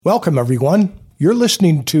Welcome, everyone. You're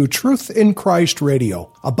listening to Truth in Christ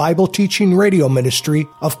Radio, a Bible teaching radio ministry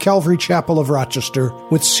of Calvary Chapel of Rochester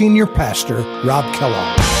with Senior Pastor Rob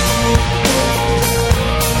Kellogg.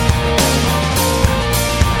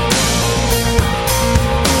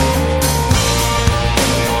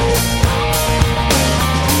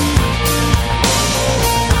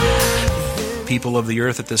 People of the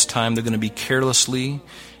earth at this time, they're going to be carelessly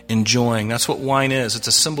enjoying. That's what wine is. It's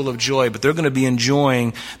a symbol of joy, but they're going to be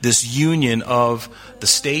enjoying this union of the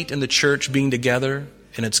state and the church being together,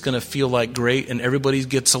 and it's going to feel like great, and everybody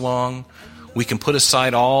gets along. We can put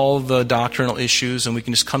aside all the doctrinal issues, and we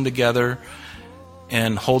can just come together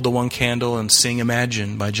and hold the one candle and sing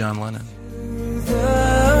Imagine by John Lennon.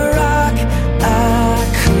 The rock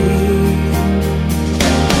I cling.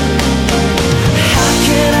 How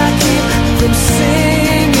can I keep from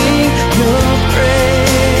singing your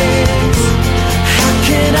praise? How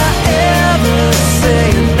can I ever say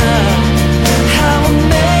enough? How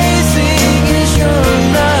amazing is your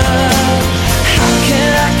love? How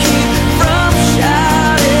can I keep from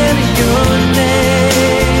shouting your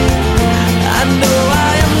name? I know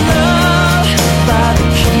I am loved by the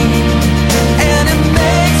King, and it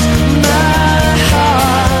makes my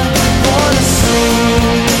heart wanna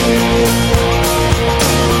sing.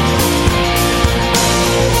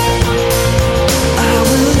 I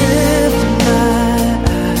will lift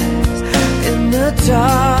my eyes in the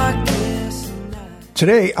darkness night.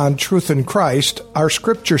 Today on Truth in Christ, our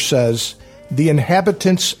scripture says, "The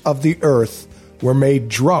inhabitants of the earth were made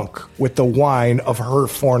drunk with the wine of her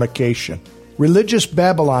fornication." Religious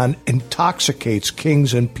Babylon intoxicates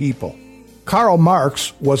kings and people. Karl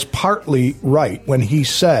Marx was partly right when he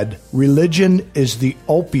said, "Religion is the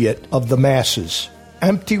opiate of the masses.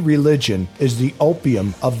 Empty religion is the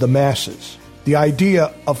opium of the masses." The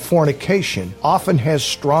idea of fornication often has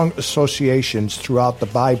strong associations throughout the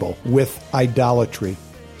Bible with idolatry.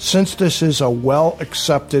 Since this is a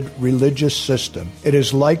well-accepted religious system, it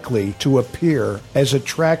is likely to appear as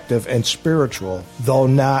attractive and spiritual, though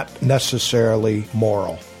not necessarily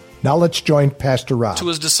moral. Now let's join Pastor Rob. To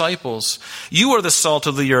his disciples, "You are the salt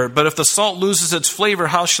of the earth, but if the salt loses its flavor,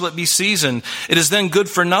 how shall it be seasoned? It is then good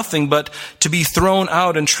for nothing but to be thrown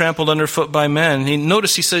out and trampled underfoot by men."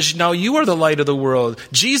 Notice he says, now you are the light of the world.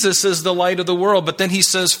 Jesus is the light of the world, but then he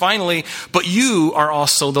says finally, but you are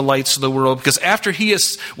also the lights of the world. Because after he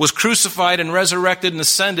was crucified and resurrected and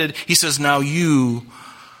ascended, he says, now you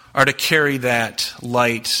are to carry that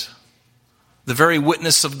light, the very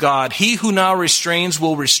witness of God. He who now restrains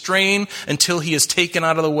will restrain until he is taken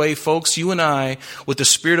out of the way. Folks, you and I, with the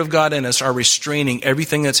Spirit of God in us, are restraining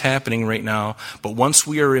everything that's happening right now. But once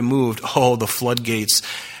we are removed, the floodgates.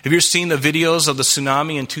 Have you ever seen the videos of the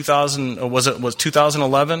tsunami in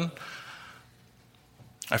 2011?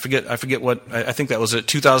 I forget what, I think that was it,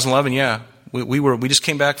 2011, yeah. We just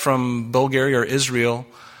came back from Bulgaria or Israel,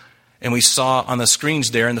 and we saw on the screens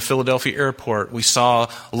there in the Philadelphia airport, we saw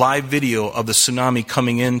live video of the tsunami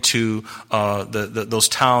coming into those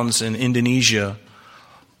towns in Indonesia.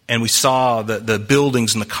 And we saw the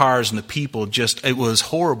buildings and the cars and the people. It was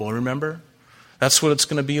horrible, remember? That's what it's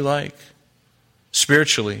going to be like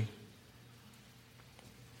spiritually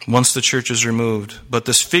once the church is removed. But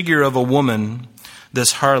this figure of a woman,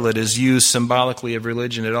 this harlot, is used symbolically of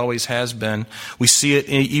religion. It always has been. We see it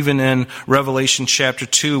even in Revelation chapter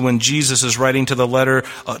 2 when Jesus is writing to the letter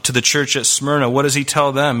to the church at Smyrna. What does he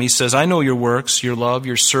tell them? He says, "I know your works, your love,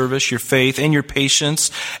 your service, your faith, and your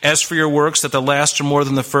patience. As for your works, that the last are more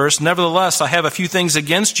than the first. Nevertheless, I have a few things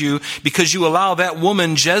against you, because you allow that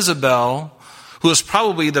woman Jezebel, who is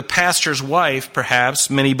probably the pastor's wife, perhaps,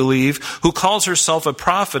 many believe, who calls herself a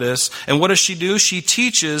prophetess. And what does she do? She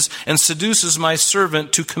teaches and seduces my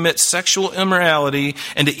servant to commit sexual immorality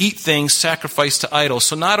and to eat things sacrificed to idols."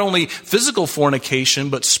 So not only physical fornication,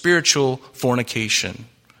 but spiritual fornication.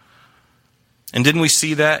 And didn't we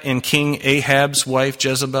see that in King Ahab's wife,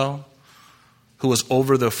 Jezebel, who was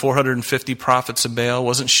over the 450 prophets of Baal?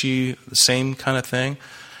 Wasn't she the same kind of thing?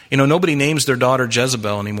 Nobody names their daughter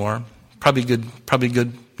Jezebel anymore. Probably good,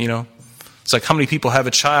 It's like how many people have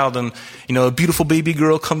a child and, a beautiful baby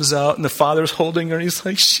girl comes out and the father's holding her and he's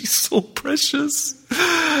like, she's so precious.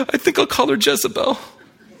 I think I'll call her Jezebel.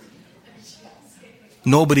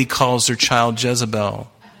 Nobody calls their child Jezebel.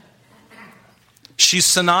 She's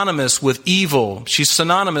synonymous with evil. She's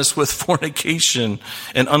synonymous with fornication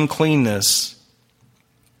and uncleanness.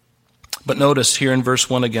 But notice here in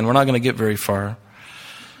verse 1 again, we're not going to get very far.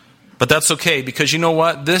 But that's okay, because you know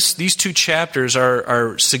what? These two chapters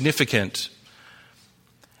are significant.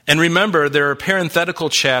 And remember, there are parenthetical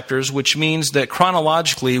chapters, which means that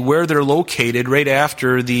chronologically, where they're located right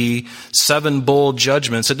after the 7 bowl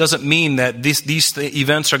judgments, it doesn't mean that these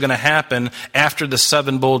events are going to happen after the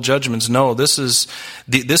 7 bowl judgments. No, this is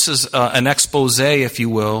an expose, if you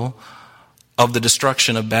will, of the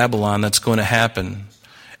destruction of Babylon that's going to happen.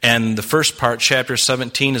 And the first part, chapter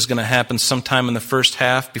 17, is going to happen sometime in the first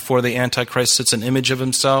half before the Antichrist sits an image of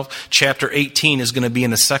himself. Chapter 18 is going to be in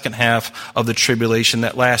the second half of the tribulation,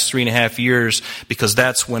 that last 3.5 years, because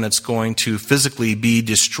that's when it's going to physically be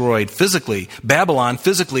destroyed. Physically, Babylon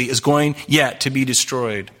physically is going yet to be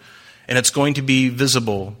destroyed. And it's going to be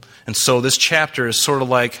visible. And so this chapter is sort of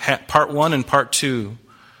like part 1 and part 2.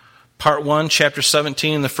 Part 1, chapter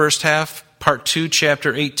 17 in the first half. Part 2,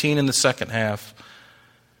 chapter 18 in the second half.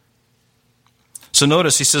 So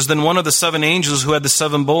notice, he says, then one of the 7 angels who had the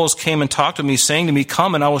 7 bowls came and talked to me, saying to me,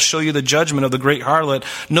 come and I will show you the judgment of the great harlot.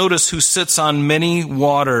 Notice, who sits on many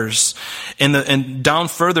waters. And down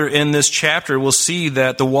further in this chapter, we'll see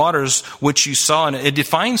that the waters which you saw, and it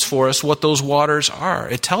defines for us what those waters are.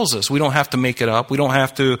 It tells us. We don't have to make it up. We don't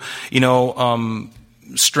have to,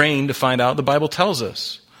 strain to find out. The Bible tells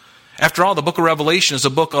us. After all, the book of Revelation is a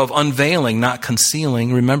book of unveiling, not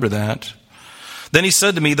concealing. Remember that. Then he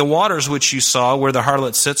said to me, the waters which you saw where the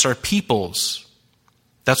harlot sits are peoples.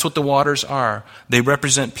 That's what the waters are. They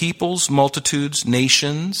represent peoples, multitudes,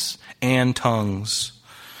 nations, and tongues.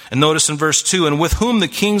 And notice in verse 2, and with whom the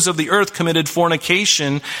kings of the earth committed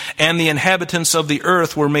fornication, and the inhabitants of the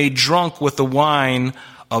earth were made drunk with the wine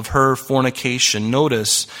of her fornication.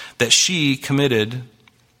 Notice that she committed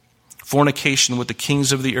fornication with the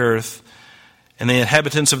kings of the earth, and the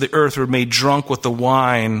inhabitants of the earth were made drunk with the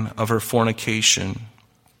wine of her fornication.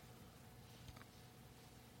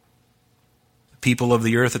 The people of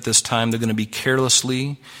the earth at this time, they're going to be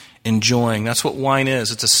carelessly enjoying. That's what wine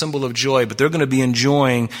is. It's a symbol of joy, but they're going to be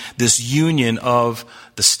enjoying this union of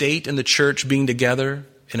the state and the church being together,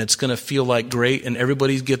 and it's going to feel like great, and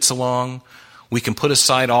everybody gets along. We can put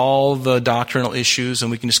aside all the doctrinal issues, and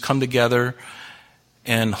we can just come together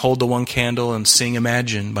and hold the one candle and sing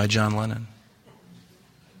Imagine by John Lennon.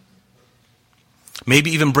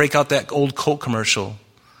 Maybe even break out that old Coke commercial.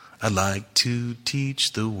 I like to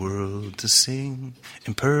teach the world to sing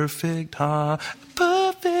in perfect harmony.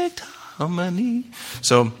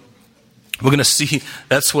 So we're going to see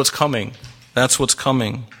that's what's coming. That's what's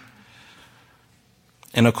coming.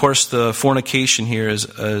 And of course, the fornication here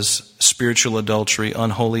is spiritual adultery,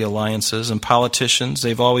 unholy alliances. And politicians,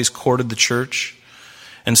 they've always courted the church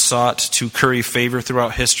and sought to curry favor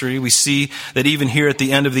throughout history. We see that even here at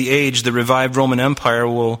the end of the age, the revived Roman Empire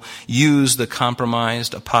will use the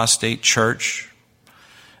compromised apostate church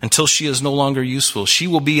until she is no longer useful. She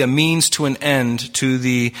will be a means to an end to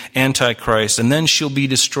the Antichrist, and then she'll be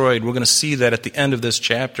destroyed. We're going to see that at the end of this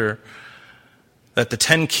chapter, that the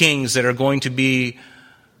 10 kings that are going to be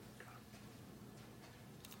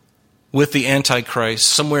with the Antichrist,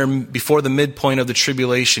 somewhere before the midpoint of the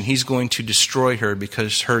tribulation, he's going to destroy her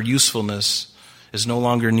because her usefulness is no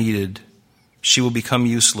longer needed. She will become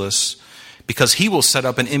useless because he will set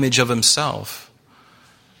up an image of himself.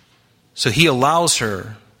 So he allows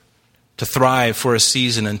her to thrive for a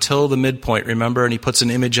season until the midpoint, remember, and he puts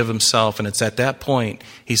an image of himself, and it's at that point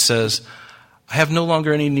he says, I have no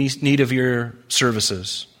longer any need of your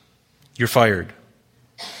services. You're fired.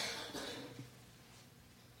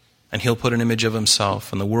 And he'll put an image of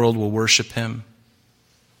himself, and the world will worship him.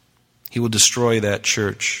 He will destroy that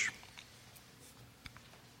church.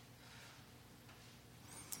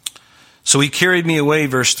 So he carried me away,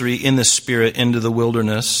 verse 3, in the Spirit into the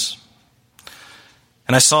wilderness.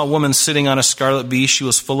 And I saw a woman sitting on a scarlet beast. She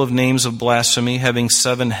was full of names of blasphemy, having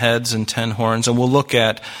 7 heads and 10 horns. And we'll look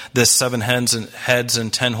at this 7 heads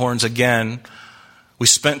and 10 horns again. We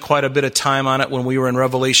spent quite a bit of time on it when we were in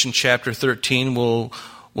Revelation chapter 13. We'll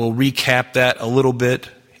recap that a little bit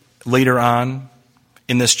later on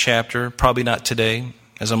in this chapter. Probably not today,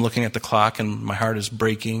 as I'm looking at the clock and my heart is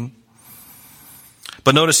breaking.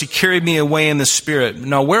 But notice he carried me away in the Spirit.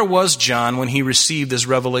 Now, where was John when he received this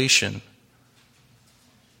revelation?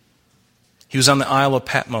 He was on the Isle of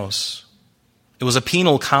Patmos. It was a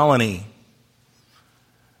penal colony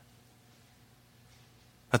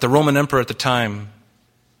that the Roman emperor at the time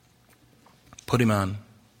put him on.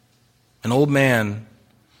 An old man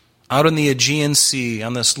out in the Aegean Sea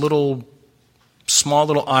on this small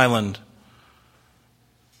little island.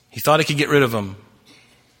 He thought he could get rid of him.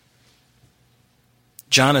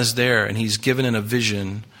 John is there, and he's given in a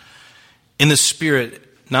vision, in the Spirit,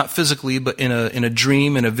 not physically, but in a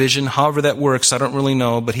dream, in a vision. However that works, I don't really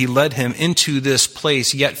know. But he led him into this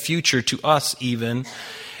place, yet future to us even.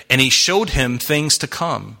 and he showed him things to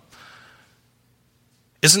come.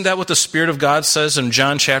 Isn't that what the Spirit of God says in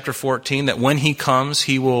John chapter 14? That when he comes,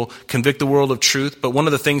 he will convict the world of truth. But one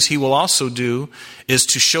of the things he will also do is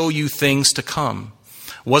to show you things to come.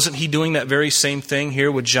 Wasn't he doing that very same thing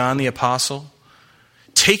here with John the Apostle?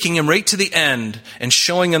 Taking him right to the end and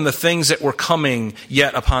showing him the things that were coming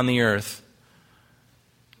yet upon the earth.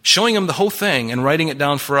 Showing him the whole thing and writing it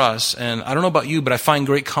down for us. And I don't know about you, but I find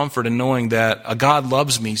great comfort in knowing that a God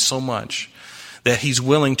loves me so much that he's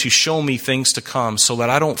willing to show me things to come so that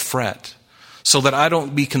I don't fret, so that I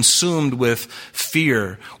don't be consumed with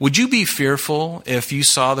fear. Would you be fearful if you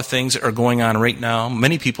saw the things that are going on right now?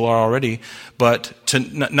 Many people are already, but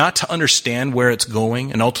not to understand where it's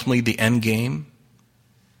going and ultimately the end game?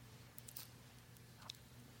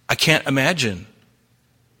 I can't imagine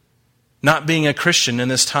not being a Christian in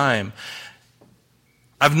this time.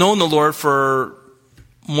 I've known the Lord for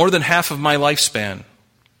more than half of my lifespan.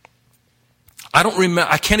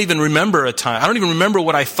 I can't even remember a time. I don't even remember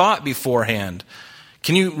what I thought beforehand.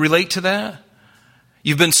 Can you relate to that?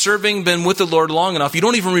 You've been with the Lord long enough. You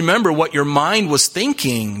don't even remember what your mind was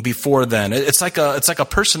thinking before then. It's like a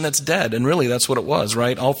person that's dead, and really that's what it was,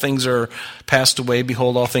 right? All things are passed away.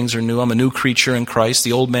 Behold, all things are new. I'm a new creature in Christ.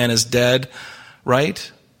 The old man is dead,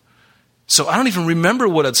 right? So I don't even remember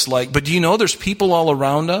what it's like. But do you know there's people all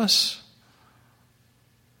around us?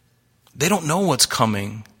 They don't know what's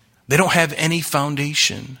coming. They don't have any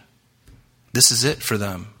foundation. This is it for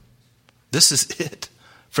them. This is it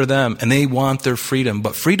for them. And they want their freedom.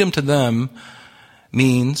 But freedom to them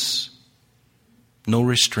means no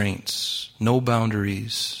restraints, no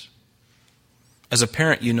boundaries. As a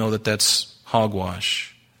parent, you know that that's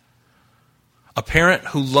hogwash. A parent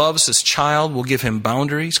who loves his child will give him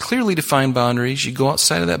boundaries, clearly defined boundaries. You go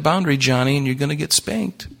outside of that boundary, Johnny, and you're going to get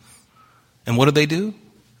spanked. And what do?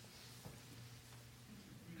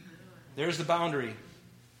 There's the boundary.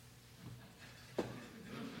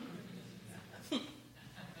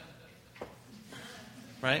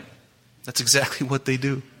 Right? That's exactly what they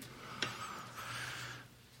do.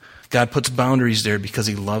 God puts boundaries there because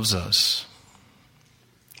he loves us.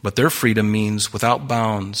 But their freedom means without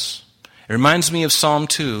bounds. It reminds me of Psalm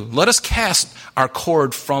 2. Let us cast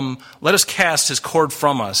his cord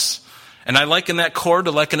from us. And I liken that cord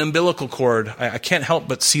to like an umbilical cord. I can't help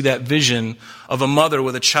but see that vision of a mother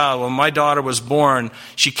with a child. When my daughter was born,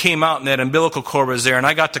 she came out and that umbilical cord was there, and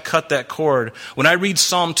I got to cut that cord. When I read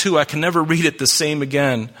Psalm 2, I can never read it the same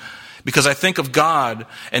again, because I think of God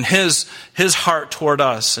and his heart toward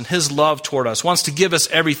us and his love toward us. He wants to give us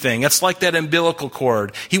everything. It's like that umbilical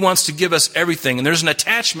cord. He wants to give us everything, and there's an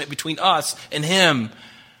attachment between us and him.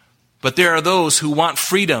 But there are those who want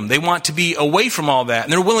freedom. They want to be away from all that.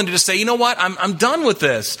 And they're willing to just say, you know what, I'm done with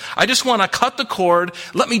this. I just want to cut the cord.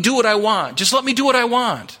 Let me do what I want. Just let me do what I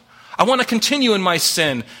want. I want to continue in my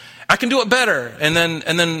sin. I can do it better. And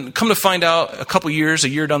then come to find out a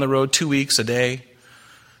year down the road, 2 weeks, a day,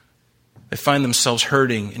 they find themselves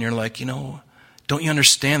hurting. And you're like, don't you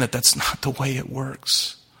understand that that's not the way it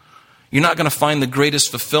works? You're not going to find the greatest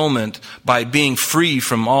fulfillment by being free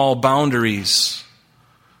from all boundaries.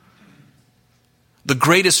 The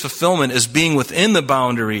greatest fulfillment is being within the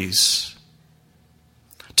boundaries.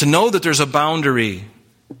 To know that there's a boundary.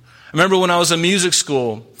 I remember when I was in music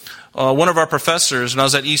school, one of our professors, when I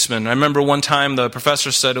was at Eastman, I remember one time the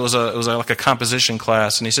professor said it was like a composition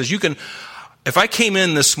class, and he says, if I came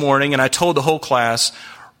in this morning and I told the whole class,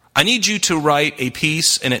 I need you to write a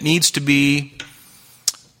piece and it needs to be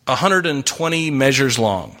 120 measures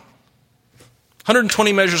long.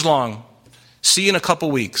 120 measures long. See you in a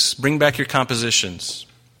couple weeks. Bring back your compositions.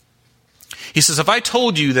 He says, if I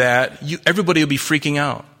told you that, everybody would be freaking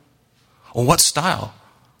out. Well, what style?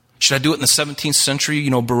 Should I do it in the 17th century,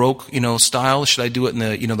 Baroque, style? Should I do it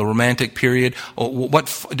in the Romantic period? Or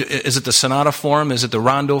what is it? The sonata form? Is it the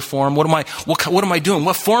rondo form? What am I doing?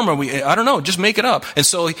 What form are we? I don't know. Just make it up. And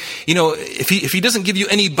so, if he doesn't give you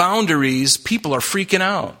any boundaries, people are freaking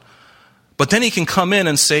out. But then he can come in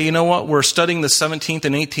and say, you know what? We're studying the 17th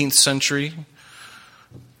and 18th century.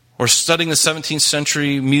 We're studying the 17th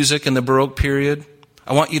century music in the Baroque period.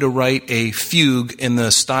 I want you to write a fugue in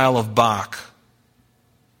the style of Bach.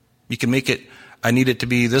 You can make it, I need it to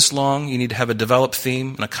be this long. You need to have a developed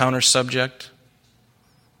theme and a counter subject.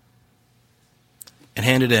 And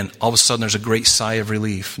hand it in. All of a sudden there's a great sigh of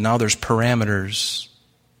relief. Now there's parameters.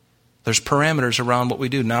 There's parameters around what we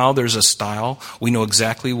do. Now there's a style. We know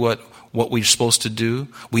exactly what what we're supposed to do.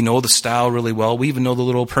 We know the style really well. We even know the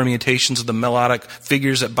little permutations of the melodic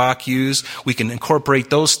figures that Bach used. We can incorporate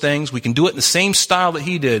those things. We can do it in the same style that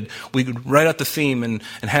he did. We could write out the theme and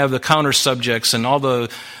have the counter subjects and all the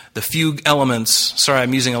fugue elements. Sorry,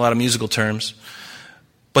 I'm using a lot of musical terms.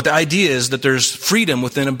 But the idea is that there's freedom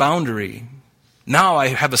within a boundary. Now I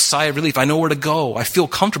have a sigh of relief. I know where to go. I feel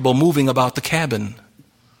comfortable moving about the cabin.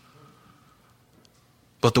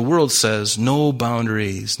 But the world says no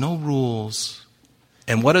boundaries, no rules.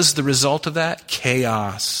 And what is the result of that?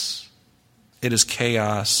 Chaos. It is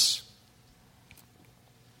chaos.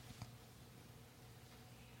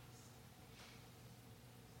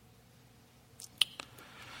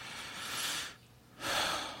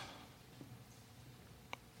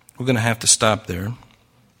 We're going to have to stop there.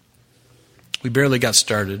 We barely got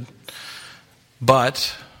started.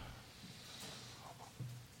 But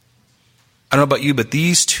I don't know about you, but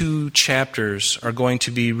these 2 chapters are going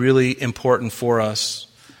to be really important for us,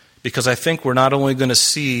 because I think we're not only going to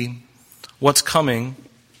see what's coming,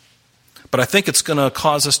 but I think it's going to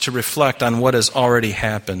cause us to reflect on what has already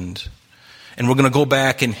happened. And we're going to go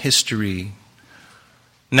back in history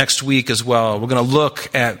next week as well. We're going to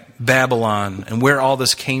look at Babylon and where all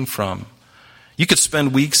this came from. You could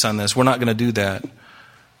spend weeks on this. We're not going to do that.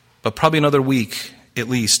 But probably another week, at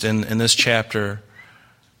least, in this chapter.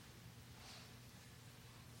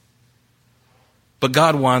 But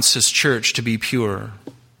God wants His church to be pure.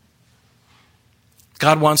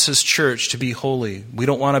 God wants His church to be holy. We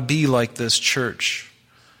don't want to be like this church.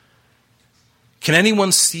 Can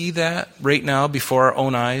anyone see that right now before our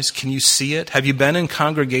own eyes? Can you see it? Have you been in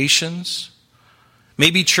congregations?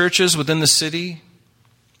 Maybe churches within the city?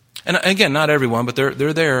 And again, not everyone, but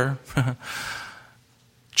they're there.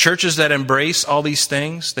 Churches that embrace all these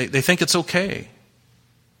things, they think it's okay.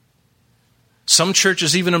 Some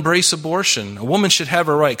churches even embrace abortion. A woman should have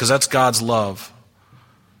her right because that's God's love.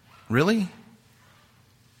 Really?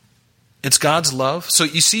 It's God's love? So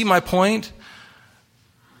you see my point?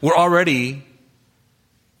 We're already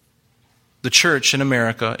the church in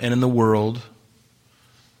America and in the world.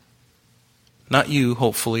 Not you,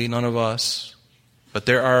 hopefully, none of us. But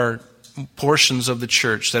there are portions of the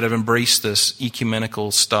church that have embraced this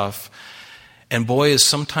ecumenical stuff. And boy,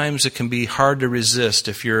 sometimes it can be hard to resist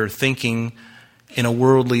if you're thinking in a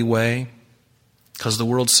worldly way, because the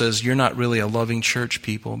world says you're not really a loving church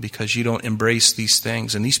people because you don't embrace these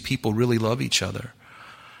things. And these people really love each other.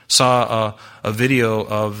 Saw a video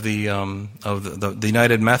of the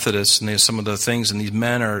United Methodists, and there's some of the things, and these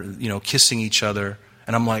men are kissing each other,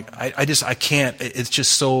 and I'm like, I can't. It's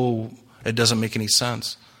just so, it doesn't make any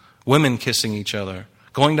sense. Women kissing each other,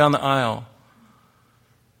 going down the aisle,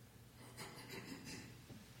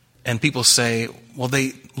 and people say, well,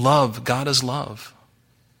 they love. God is love,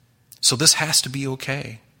 so this has to be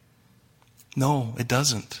okay. No, it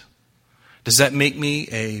doesn't. Does that make me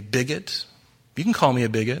a bigot? You can call me a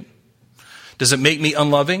bigot. Does it make me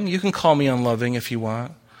unloving? You can call me unloving if you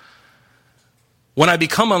want. When I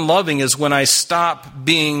become unloving is when I stop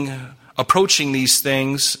approaching these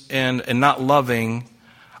things and not loving.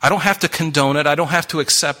 I don't have to condone it. I don't have to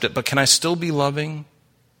accept it. But can I still be loving?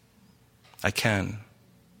 I can.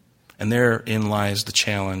 And therein lies the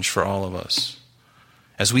challenge for all of us.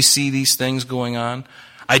 As we see these things going on,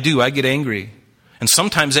 I get angry. And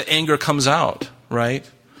sometimes that anger comes out, right?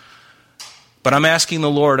 But I'm asking the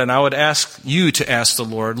Lord, and I would ask you to ask the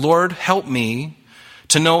Lord, Lord, help me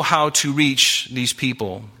to know how to reach these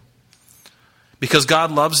people. Because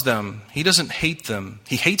God loves them. He doesn't hate them.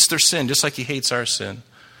 He hates their sin just like He hates our sin.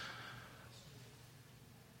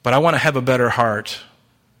 But I want to have a better heart.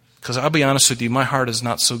 Because I'll be honest with you, my heart is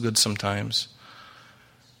not so good sometimes.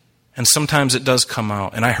 And sometimes it does come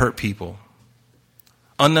out, and I hurt people.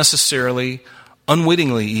 Unnecessarily,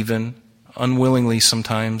 unwittingly even, unwillingly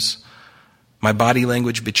sometimes. My body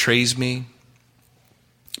language betrays me.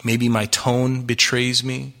 Maybe my tone betrays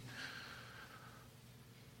me.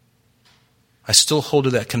 I still hold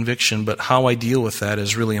to that conviction, but how I deal with that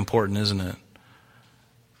is really important, isn't it?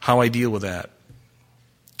 How I deal with that.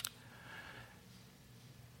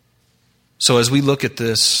 So as we look at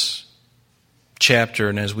this chapter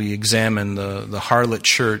and as we examine the harlot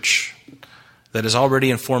church that is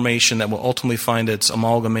already in formation, that will ultimately find its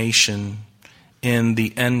amalgamation in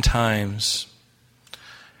the end times,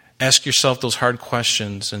 ask yourself those hard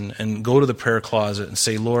questions and go to the prayer closet and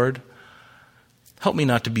say, Lord, help me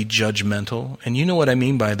not to be judgmental. And you know what I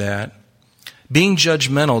mean by that. Being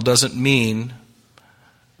judgmental doesn't mean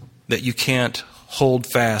that you can't hold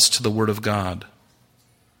fast to the Word of God.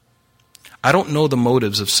 I don't know the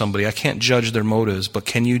motives of somebody. I can't judge their motives, but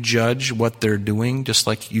can you judge what they're doing just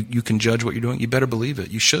like you can judge what you're doing? You better believe it.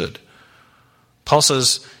 You should. Paul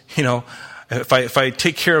says, if I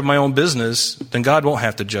take care of my own business, then God won't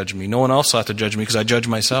have to judge me. No one else will have to judge me because I judge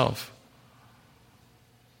myself.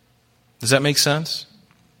 Does that make sense?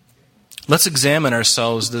 Let's examine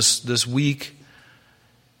ourselves this week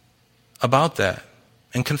about that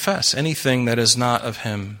and confess anything that is not of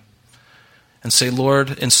Him. And say,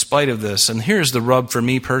 Lord, in spite of this, and here's the rub for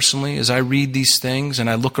me personally, as I read these things and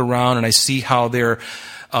I look around and I see how they're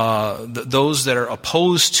those that are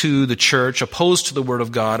opposed to the church, opposed to the Word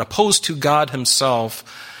of God, opposed to God Himself,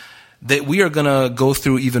 that we are going to go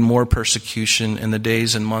through even more persecution in the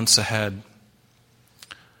days and months ahead.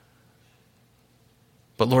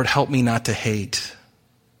 But Lord, help me not to hate.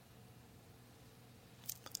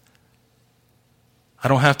 I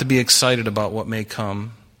don't have to be excited about what may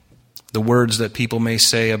come, the words that people may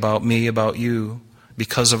say about me, about you,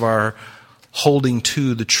 because of our holding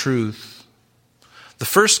to the truth. The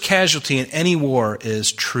first casualty in any war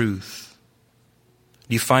is truth.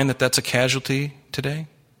 Do you find that that's a casualty today?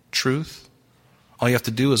 Truth? All you have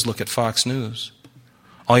to do is look at Fox News.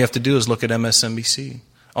 All you have to do is look at MSNBC.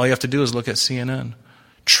 All you have to do is look at CNN.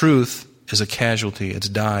 Truth is a casualty. It's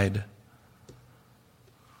died.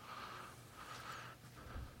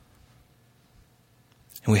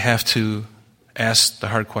 And we have to ask the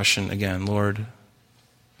hard question again, Lord,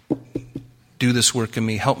 do this work in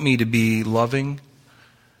me. Help me to be loving.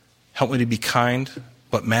 Help me to be kind,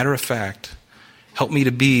 but matter of fact. Help me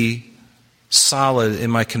to be solid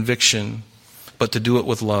in my conviction, but to do it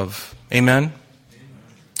with love. Amen?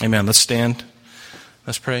 Amen. Let's stand.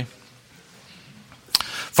 Let's pray.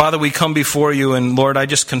 Father, we come before you, and Lord, I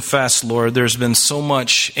just confess, Lord, there's been so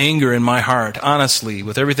much anger in my heart, honestly,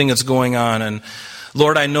 with everything that's going on. And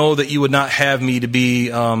Lord, I know that you would not have me to be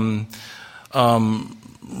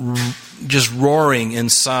just roaring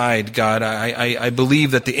inside, God. I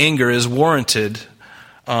believe that the anger is warranted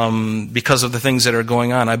because of the things that are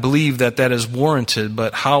going on. I believe that is warranted,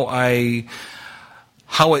 but how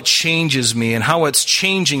it changes me and how it's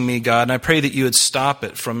changing me, God, and I pray that you would stop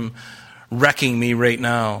it from wrecking me right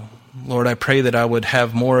now. Lord, I pray that I would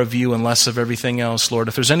have more of you and less of everything else, Lord.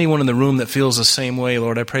 If there's anyone in the room that feels the same way,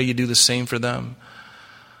 Lord, I pray you do the same for them.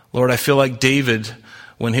 Lord, I feel like David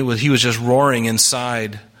when he was just roaring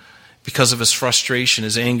inside because of his frustration,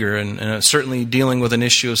 his anger, and certainly dealing with an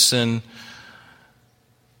issue of sin.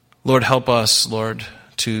 Lord, help us, Lord,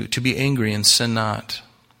 to be angry and sin not.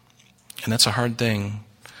 And that's a hard thing.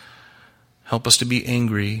 Help us to be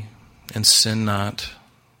angry and sin not.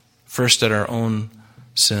 First at our own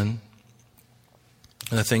sin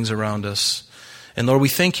and the things around us. And Lord, we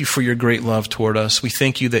thank you for your great love toward us. We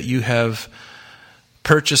thank you that you have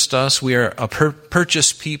purchased us. We are a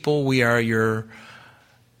purchased people. We are your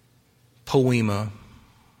poema.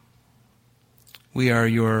 We are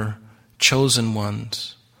your chosen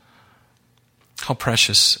ones. How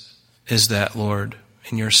precious is that, Lord,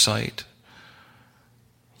 in your sight.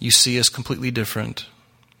 You see us completely different.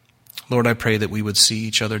 Lord, I pray that we would see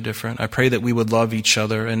each other different. I pray that we would love each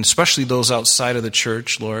other, and especially those outside of the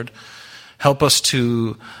church, Lord. Help us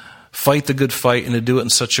to fight the good fight and to do it in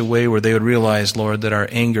such a way where they would realize, Lord, that our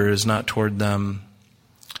anger is not toward them,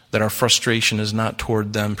 that our frustration is not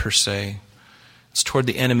toward them per se. It's toward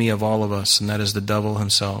the enemy of all of us, and that is the devil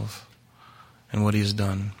himself and what he has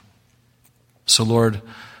done. So, Lord,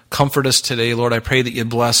 comfort us today. Lord, I pray that you'd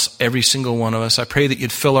bless every single one of us. I pray that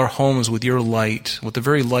you'd fill our homes with your light, with the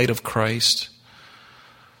very light of Christ.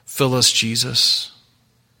 Fill us, Jesus.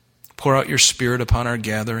 Pour out your Spirit upon our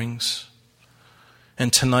gatherings.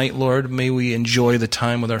 And tonight, Lord, may we enjoy the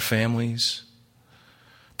time with our families.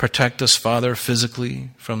 Protect us, Father,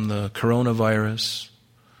 physically from the coronavirus,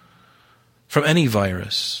 from any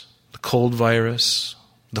virus, the cold virus,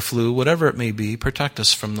 the flu, whatever it may be. Protect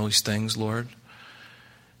us from those things, Lord.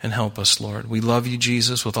 And help us, Lord. We love you,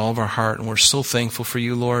 Jesus, with all of our heart, and we're so thankful for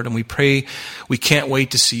you, Lord. And we pray, we can't wait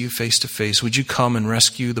to see you face to face. Would you come and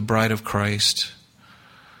rescue the bride of Christ?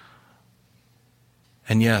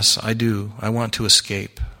 And yes, I do. I want to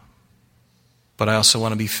escape. But I also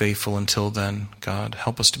want to be faithful until then. God,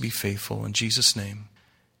 help us to be faithful. In Jesus' name,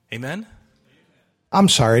 amen? I'm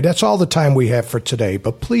sorry, that's all the time we have for today,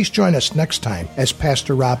 but please join us next time as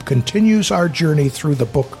Pastor Rob continues our journey through the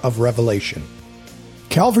book of Revelation.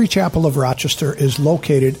 Calvary Chapel of Rochester is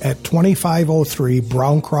located at 2503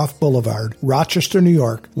 Browncroft Boulevard, Rochester, New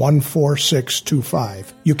York,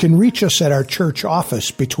 14625. You can reach us at our church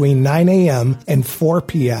office between 9 a.m. and 4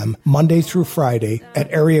 p.m. Monday through Friday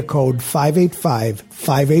at area code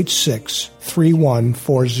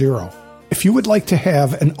 585-586-3140. If you would like to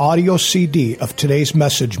have an audio CD of today's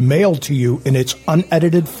message mailed to you in its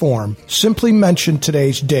unedited form, simply mention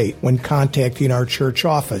today's date when contacting our church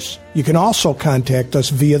office. You can also contact us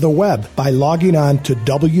via the web by logging on to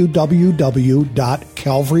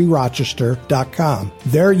www.calvaryrochester.com.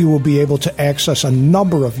 There you will be able to access a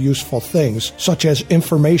number of useful things, such as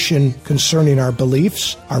information concerning our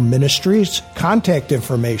beliefs, our ministries, contact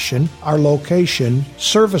information, our location,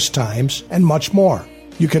 service times, and much more.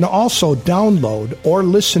 You can also download or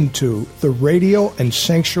listen to the radio and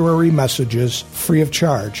sanctuary messages free of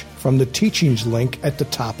charge from the teachings link at the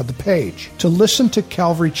top of the page. To listen to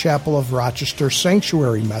Calvary Chapel of Rochester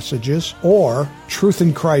sanctuary messages or Truth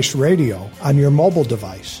in Christ Radio on your mobile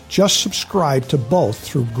device, just subscribe to both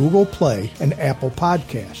through Google Play and Apple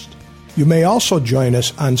Podcast. You may also join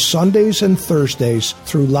us on Sundays and Thursdays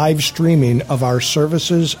through live streaming of our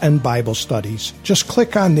services and Bible studies. Just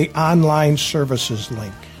click on the online services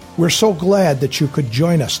link. We're so glad that you could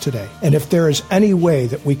join us today. And if there is any way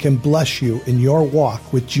that we can bless you in your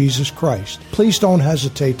walk with Jesus Christ, please don't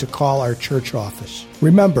hesitate to call our church office.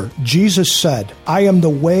 Remember, Jesus said, "I am the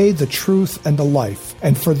way, the truth, and the life,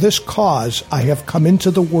 and for this cause I have come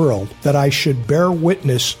into the world, that I should bear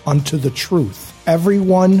witness unto the truth.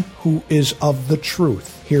 Everyone who is of the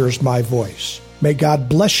truth hears my voice." May God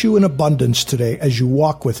bless you in abundance today as you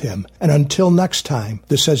walk with Him. And until next time,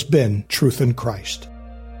 this has been Truth in Christ.